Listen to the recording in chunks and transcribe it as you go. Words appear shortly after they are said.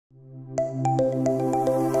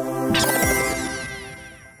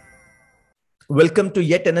Welcome to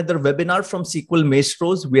yet another webinar from SQL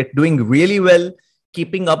Maestros. We are doing really well,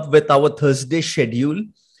 keeping up with our Thursday schedule.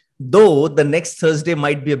 Though the next Thursday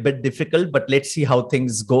might be a bit difficult, but let's see how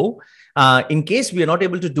things go. In case we are not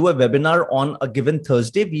able to do a webinar on a given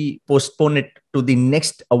Thursday, we postpone it to the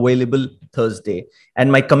next available Thursday. And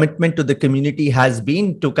my commitment to the community has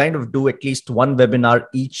been to kind of do at least one webinar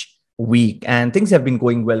each week. And things have been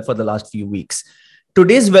going well for the last few weeks.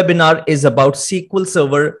 Today's webinar is about SQL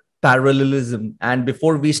Server Parallelism. And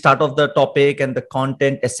before we start off the topic and the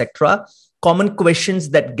content, etc., common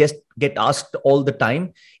questions that get asked all the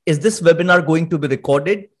time. Is this webinar going to be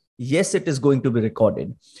recorded? Yes, it is going to be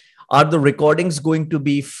recorded. Are the recordings going to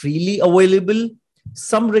be freely available?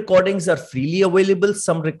 Some recordings are freely available.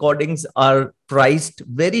 Some recordings are priced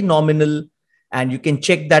very nominal. And you can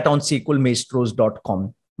check that on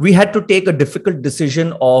sqlmaestros.com. We had to take a difficult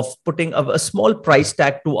decision of putting a small price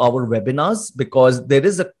tag to our webinars because there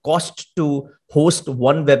is a cost to host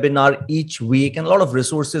one webinar each week, and a lot of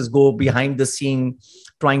resources go behind the scene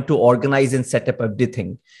trying to organize and set up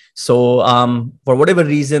everything. So for whatever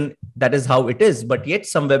reason, that is how it is. But yet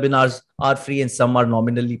some webinars are free and some are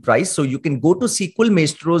nominally priced. So you can go to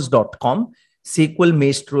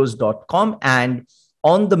sqlmaestros.com, and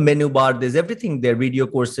on the menu bar, there's everything there, video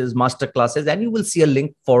courses, master classes, and you will see a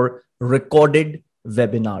link for recorded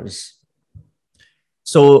webinars.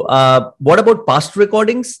 So what about past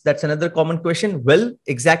recordings? That's another common question. Well,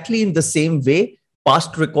 exactly in the same way,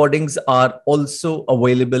 past recordings are also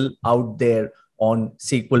available out there on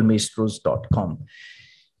sqlmaestros.com.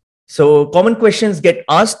 So common questions get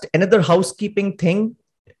asked. Another housekeeping thing.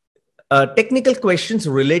 Technical questions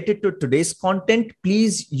related to today's content,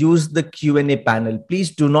 please use the Q&A panel.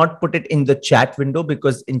 Please do not put it in the chat window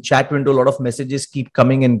because in chat window, a lot of messages keep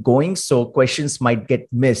coming and going. So questions might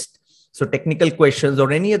get missed. So technical questions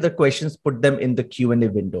or any other questions, put them in the Q&A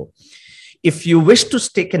window. If you wish to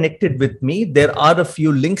stay connected with me, there are a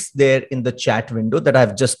few links there in the chat window that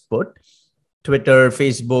I've just put. Twitter,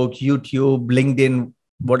 Facebook, YouTube, LinkedIn,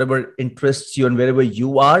 whatever interests you and wherever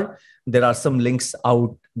you are, there are some links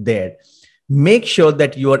out there. Make sure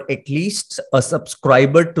that you are at least a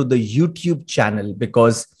subscriber to the YouTube channel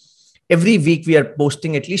because every week we are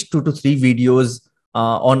posting at least 2 to 3 videos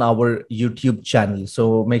on our YouTube channel.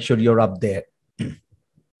 So make sure you're up there.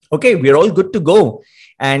 Okay, we're all good to go.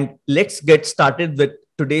 And let's get started with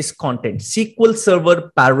today's content, SQL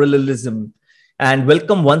Server Parallelism. And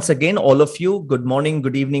welcome once again, all of you. Good morning,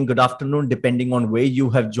 good evening, good afternoon, depending on where you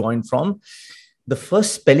have joined from. The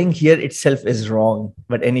first spelling here itself is wrong.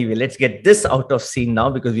 But anyway, let's get this out of scene now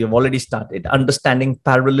because we have already started. Understanding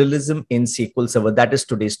parallelism in SQL Server. That is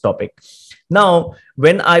today's topic. Now,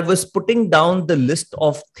 when I was putting down the list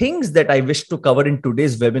of things that I wish to cover in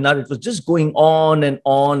today's webinar, it was just going on and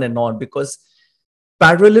on and on because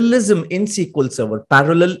parallelism in SQL Server,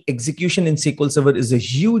 parallel execution in SQL Server is a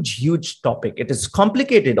huge, huge topic. It is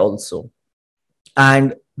complicated also.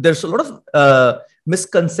 And there's a lot of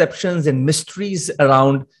misconceptions and mysteries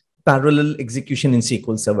around parallel execution in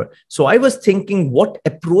SQL Server. So I was thinking, what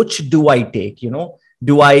approach do I take? You know,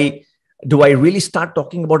 do I really start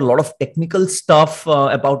talking about a lot of technical stuff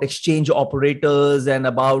about exchange operators and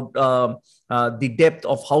about the depth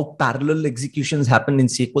of how parallel executions happen in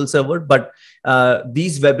SQL Server? But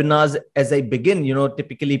these webinars, as I begin, you know,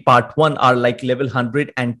 typically part 1 are like level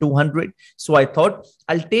 100 and 200. So I thought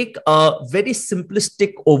I'll take a very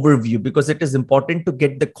simplistic overview because it is important to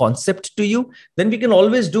get the concept to you. Then we can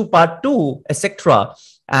always do part 2, etc.,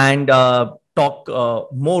 and talk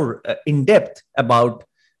more in depth about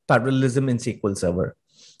parallelism in SQL Server.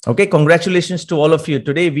 Okay, congratulations to all of you.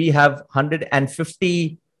 Today we have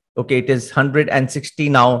 150. Okay, it is 160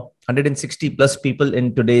 now, 160 plus people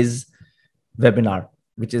in today's webinar,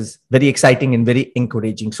 which is very exciting and very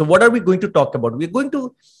encouraging. So what are we going to talk about? We're going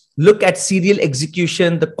to look at serial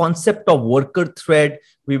execution, the concept of worker thread.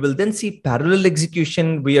 We will then see parallel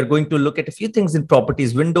execution. We are going to look at a few things in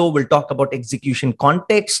properties window. We'll talk about execution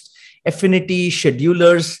context, affinity,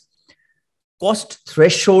 schedulers, cost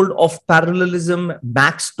threshold of parallelism,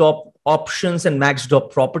 max stop options and max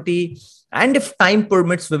stop property. And if time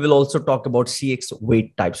permits, we will also talk about CX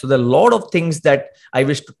wait type. So there are a lot of things that I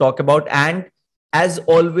wish to talk about. And as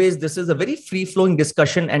always, this is a very free-flowing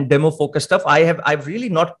discussion and demo-focused stuff. I've really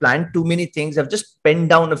not planned too many things. I've just penned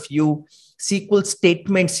down a few SQL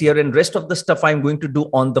statements here, and rest of the stuff I'm going to do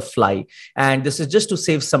on the fly. And this is just to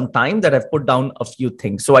save some time that I've put down a few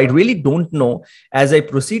things. So I really don't know as I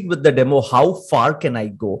proceed with the demo, how far can I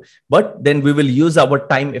go? But then we will use our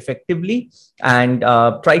time effectively and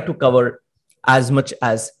try to cover as much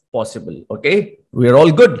as possible. Okay, we're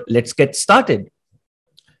all good. Let's get started.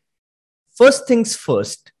 First things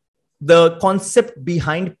first, the concept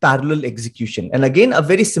behind parallel execution. And again, a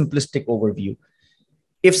very simplistic overview.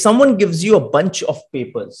 If someone gives you a bunch of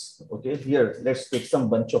papers, okay, here, let's take some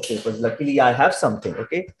bunch of papers. Luckily, I have something,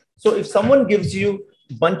 okay? So if someone gives you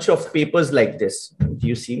a bunch of papers like this, do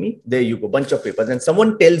you see me? There you go, bunch of papers. And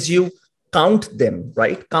someone tells you, count them,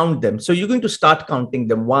 right? Count them. So you're going to start counting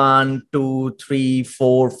them, 1, 2, 3,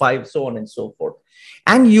 4, 5, so on and so forth.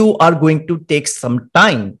 And you are going to take some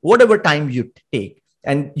time, whatever time you take.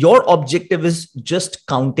 And your objective is just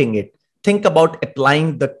counting it. Think about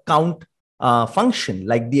applying the count function,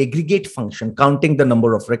 like the aggregate function, counting the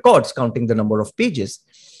number of records, counting the number of pages.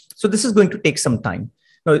 So this is going to take some time.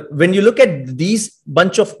 Now, when you look at these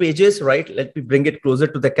bunch of pages, right, let me bring it closer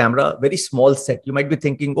to the camera, very small set. You might be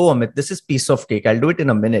thinking, oh, Amit, this is piece of cake. I'll do it in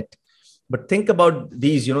a minute. But think about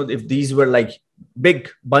these, you know, if these were like big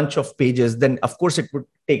bunch of pages, then of course it would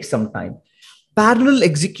take some time. Parallel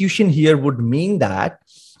execution here would mean that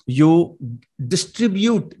you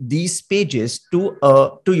distribute these pages to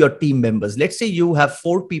your team members. Let's say you have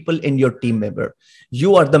 4 people in your team member.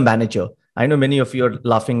 You are the manager. I know many of you are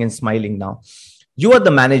laughing and smiling now. You are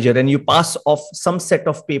the manager and you pass off some set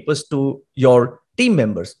of papers to your team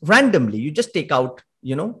members randomly. You just take out,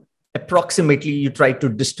 you know, approximately, you try to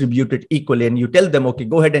distribute it equally and you tell them, okay,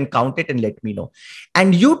 go ahead and count it and let me know.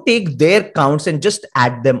 And you take their counts and just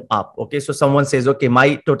add them up. Okay. So someone says, okay,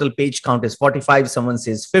 my total page count is 45. Someone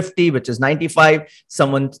says 50, which is 95.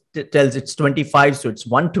 Someone tells it's 25. So it's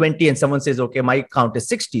 120. And someone says, okay, my count is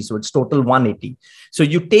 60. So it's total 180. So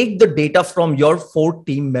you take the data from your 4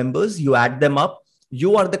 team members, you add them up.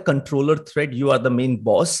 You are the controller thread. You are the main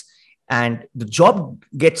boss and the job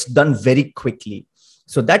gets done very quickly.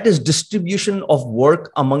 So that is distribution of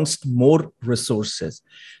work amongst more resources.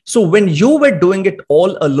 So when you were doing it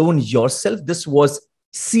all alone yourself, this was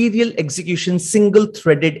serial execution, single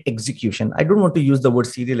threaded execution. I don't want to use the word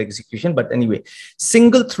serial execution, but anyway,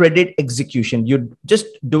 single threaded execution. You're just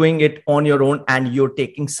doing it on your own and you're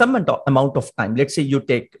taking some amount of time. Let's say you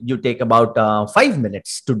take about 5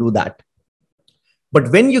 minutes to do that. But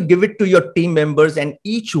when you give it to your team members and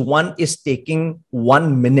each one is taking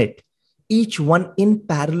 1 minute, each one in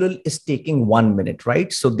parallel is taking 1 minute,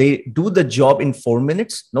 right? So they do the job in 4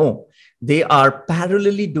 minutes. No, they are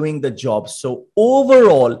parallelly doing the job. So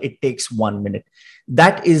overall, it takes 1 minute.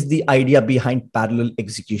 That is the idea behind parallel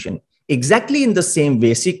execution. Exactly in the same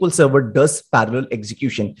way, SQL Server does parallel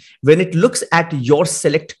execution. When it looks at your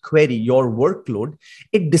select query, your workload,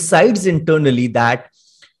 it decides internally that,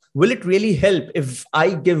 will it really help if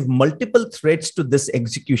I give multiple threads to this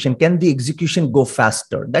execution? Can the execution go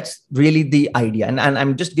faster? That's really the idea. And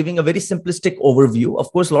I'm just giving a very simplistic overview.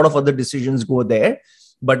 Of course, a lot of other decisions go there,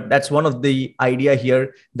 but that's one of the idea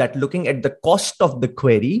here, that looking at the cost of the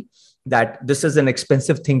query, that this is an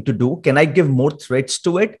expensive thing to do. Can I give more threads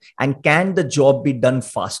to it? And can the job be done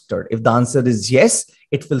faster? If the answer is yes,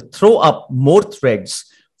 it will throw up more threads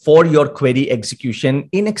for your query execution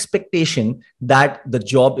in expectation that the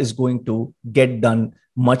job is going to get done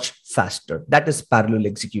much faster. That is parallel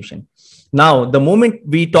execution. Now, the moment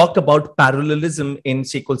we talk about parallelism in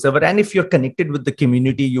SQL Server, and if you're connected with the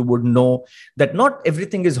community, you would know that not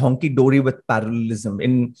everything is honky-dory with parallelism.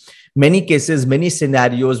 In many cases, many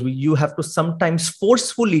scenarios, you have to sometimes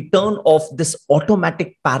forcefully turn off this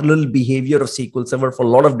automatic parallel behavior of SQL Server for a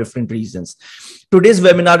lot of different reasons. Today's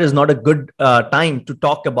webinar is not a good time to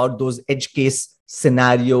talk about those edge case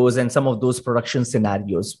scenarios and some of those production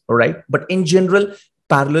scenarios, all right? But in general,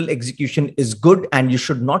 parallel execution is good and you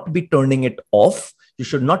should not be turning it off. You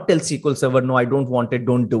should not tell SQL Server, no, I don't want it,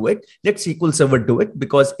 don't do it. Let SQL Server do it,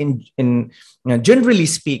 because generally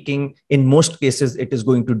speaking, in most cases, it is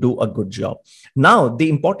going to do a good job. Now, the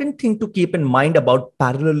important thing to keep in mind about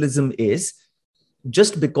parallelism is,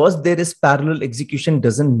 just because there is parallel execution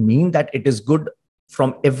doesn't mean that it is good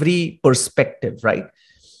from every perspective, right?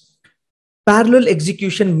 Parallel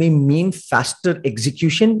execution may mean faster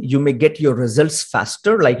execution. You may get your results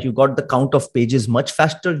faster, like you got the count of pages much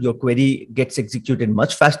faster. Your query gets executed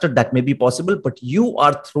much faster. That may be possible, but you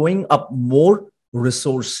are throwing up more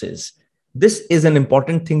resources. This is an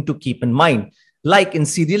important thing to keep in mind. Like in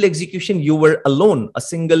serial execution, you were alone, a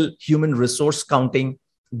single human resource counting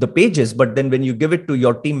the pages. But then when you give it to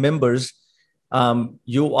your team members,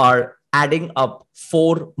 you are adding up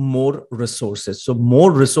 4 more resources. So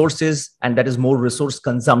more resources, and that is more resource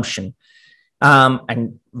consumption.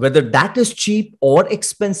 And whether that is cheap or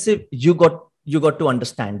expensive, you got to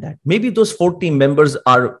understand that. Maybe those 4 team members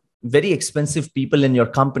are very expensive people in your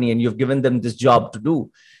company and you've given them this job to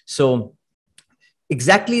do. So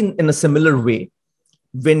exactly in a similar way,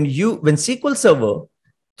 when SQL Server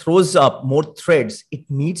throws up more threads, it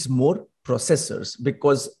needs more processors,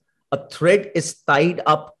 because a thread is tied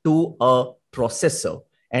up to a processor.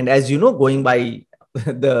 And as you know, going by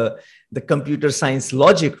the computer science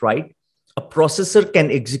logic, right? A processor can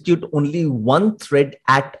execute only one thread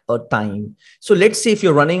at a time. So let's say if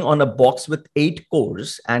you're running on a box with 8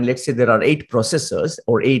 cores, and let's say there are 8 processors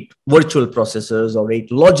or 8 virtual processors or 8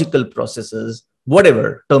 logical processors,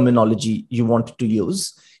 whatever terminology you want to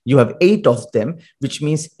use, you have 8 of them, which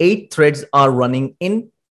means 8 threads are running in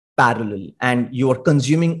parallel, and you are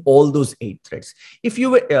consuming all those 8 threads. If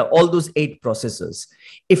you were all those 8 processors,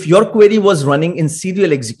 if your query was running in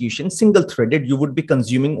serial execution, single threaded, you would be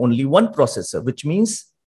consuming only one processor, which means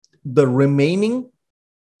the remaining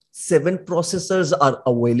 7 processors are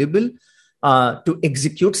available to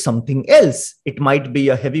execute something else. It might be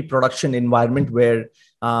a heavy production environment where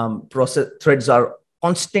process threads are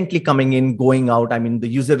constantly coming in, going out. I mean, the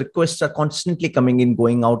user requests are constantly coming in,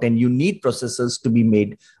 going out, and you need processors to be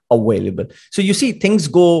made available. So you see, things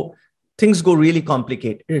go really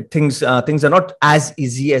complicated. Things are not as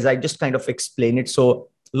easy as I just kind of explain it. So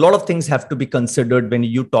a lot of things have to be considered when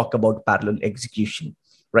you talk about parallel execution,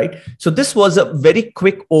 right? So this was a very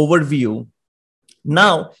quick overview.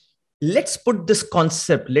 Now, let's put this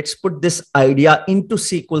concept, let's put this idea into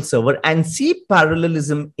SQL Server and see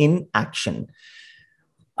parallelism in action.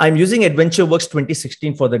 I'm using AdventureWorks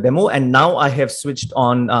 2016 for the demo, and now I have switched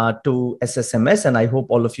on to SSMS, and I hope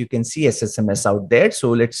all of you can see SSMS out there. So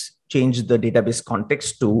let's change the database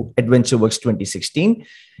context to AdventureWorks 2016.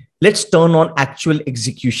 Let's turn on actual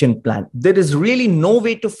execution plan. There is really no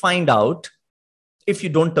way to find out, if you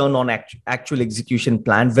don't turn on actual execution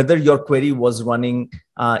plan, whether your query was running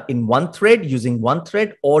in one thread, using one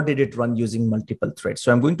thread, or did it run using multiple threads.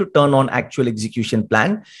 So I'm going to turn on actual execution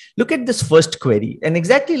plan. Look at this first query. And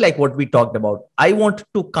exactly like what we talked about, I want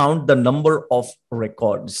to count the number of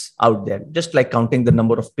records out there, just like counting the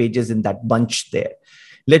number of pages in that bunch there.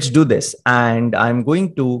 Let's do this. And I'm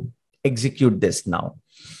going to execute this now.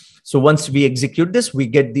 So once we execute this, we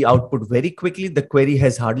get the output very quickly. The query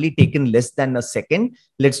has hardly taken less than a second.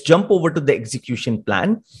 Let's jump over to the execution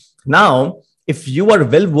plan. Now, if you are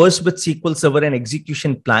well versed with SQL Server and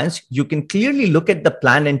execution plans, you can clearly look at the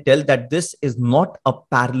plan and tell that this is not a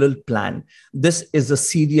parallel plan. This is a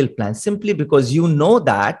serial plan, simply because you know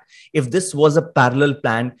that if this was a parallel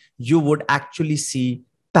plan, you would actually see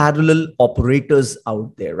parallel operators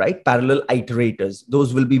out there, right? Parallel iterators.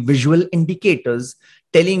 Those will be visual indicators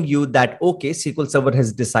telling you that, okay, SQL Server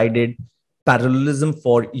has decided parallelism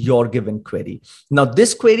for your given query. Now,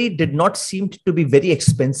 this query did not seem to be very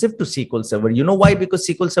expensive to SQL Server. You know why? Because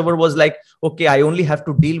SQL Server was like, okay, I only have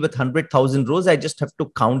to deal with 100,000 rows. I just have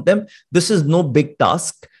to count them. This is no big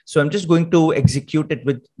task. So I'm just going to execute it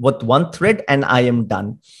with one thread and I am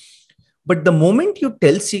done. But the moment you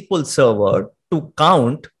tell SQL Server to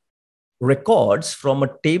count records from a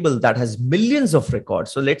table that has millions of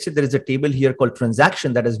records. So let's say there is a table here called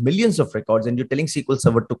transaction that has millions of records, and you're telling SQL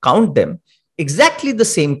Server to count them. Exactly the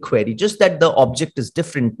same query, just that the object is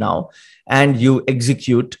different now, and you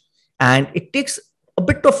execute, and it takes a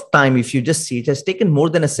bit of time. If you just see, it has taken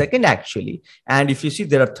more than a second actually. And if you see,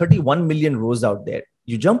 there are 31 million rows out there.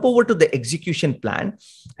 You jump over to the execution plan,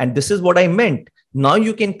 and this is what I meant. Now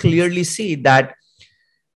you can clearly see that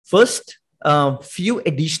first, few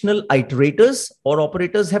additional iterators or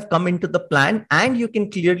operators have come into the plan, and you can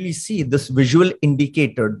clearly see this visual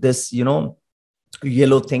indicator, this,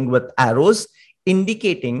 yellow thing with arrows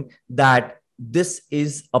indicating that this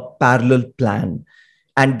is a parallel plan,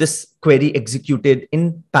 and this query executed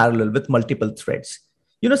in parallel with multiple threads.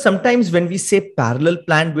 Sometimes when we say parallel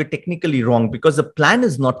plan, we're technically wrong, because a plan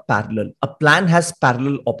is not parallel. A plan has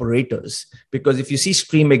parallel operators, because if you see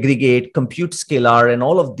stream aggregate, compute scalar, and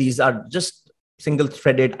all of these are just single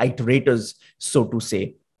threaded iterators, so to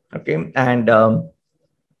say. Okay. And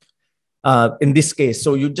in this case,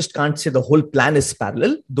 so you just can't say the whole plan is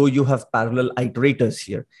parallel, though you have parallel iterators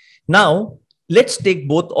here. Now, let's take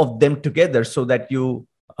both of them together so that you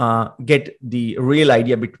get the real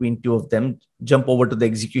idea between two of them. Jump over to the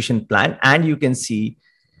execution plan, and you can see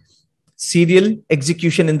serial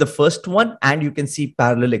execution in the first one, and you can see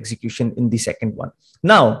parallel execution in the second one.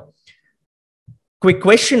 Now, quick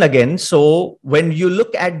question again. So when you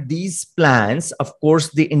look at these plans, of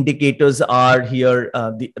course, the indicators are here.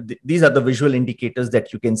 These are the visual indicators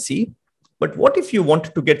that you can see. But what if you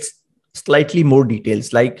want to get slightly more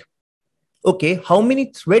details, like, okay, how many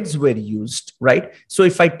threads were used, right? So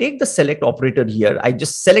if I take the select operator here, I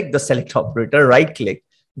just select the select operator, right click,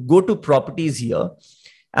 go to properties here,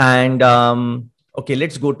 and okay,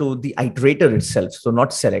 let's go to the iterator itself. So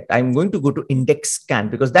not select, I'm going to go to index scan,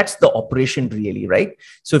 because that's the operation really, right?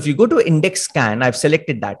 So if you go to index scan, I've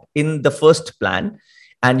selected that in the first plan,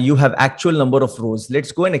 and you have actual number of rows.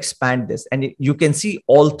 Let's go and expand this, and you can see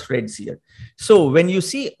all threads here. So when you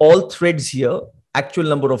see all threads here, actual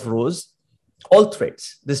number of rows, all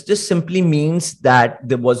threads, this just simply means that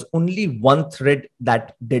there was only one thread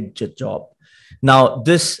that did the job. Now,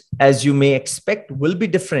 this, as you may expect, will be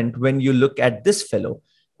different when you look at this fellow.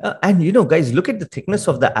 And guys, look at the thickness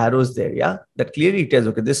of the arrows there. Yeah, that clearly tells,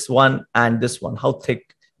 okay, this one and this one, how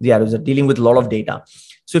thick the arrows are, dealing with a lot of data.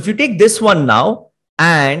 So if you take this one now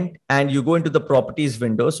and you go into the properties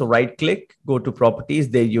window, so right click, go to properties,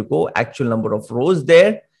 there you go, actual number of rows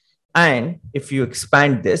there. And if you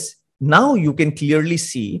expand this, now you can clearly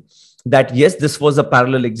see that, yes, this was a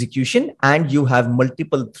parallel execution and you have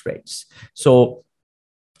multiple threads. So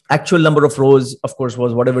actual number of rows, of course,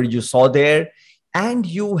 was whatever you saw there. And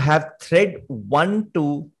you have thread 1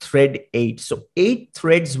 to thread 8. So 8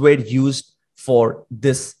 threads were used for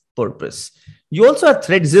this purpose. You also have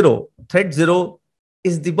thread 0. Thread 0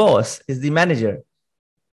 is the boss, is the manager.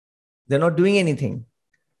 They're not doing anything.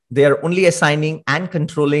 They are only assigning and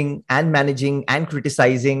controlling and managing and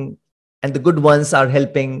criticizing. And the good ones are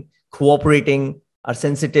helping, cooperating, are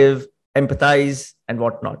sensitive, empathize, and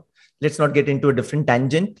whatnot. Let's not get into a different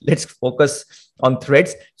tangent. Let's focus on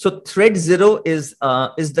threads. So thread 0 is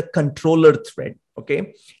the controller thread,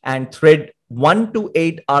 okay? And thread 1 to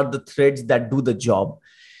 8 are the threads that do the job.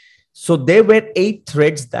 So there were 8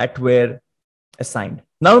 threads that were assigned.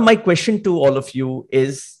 Now, my question to all of you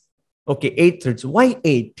is, okay, 8 threads. Why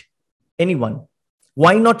 8? Anyone?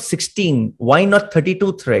 Why not 16? Why not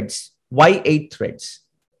 32 threads? Why 8 threads?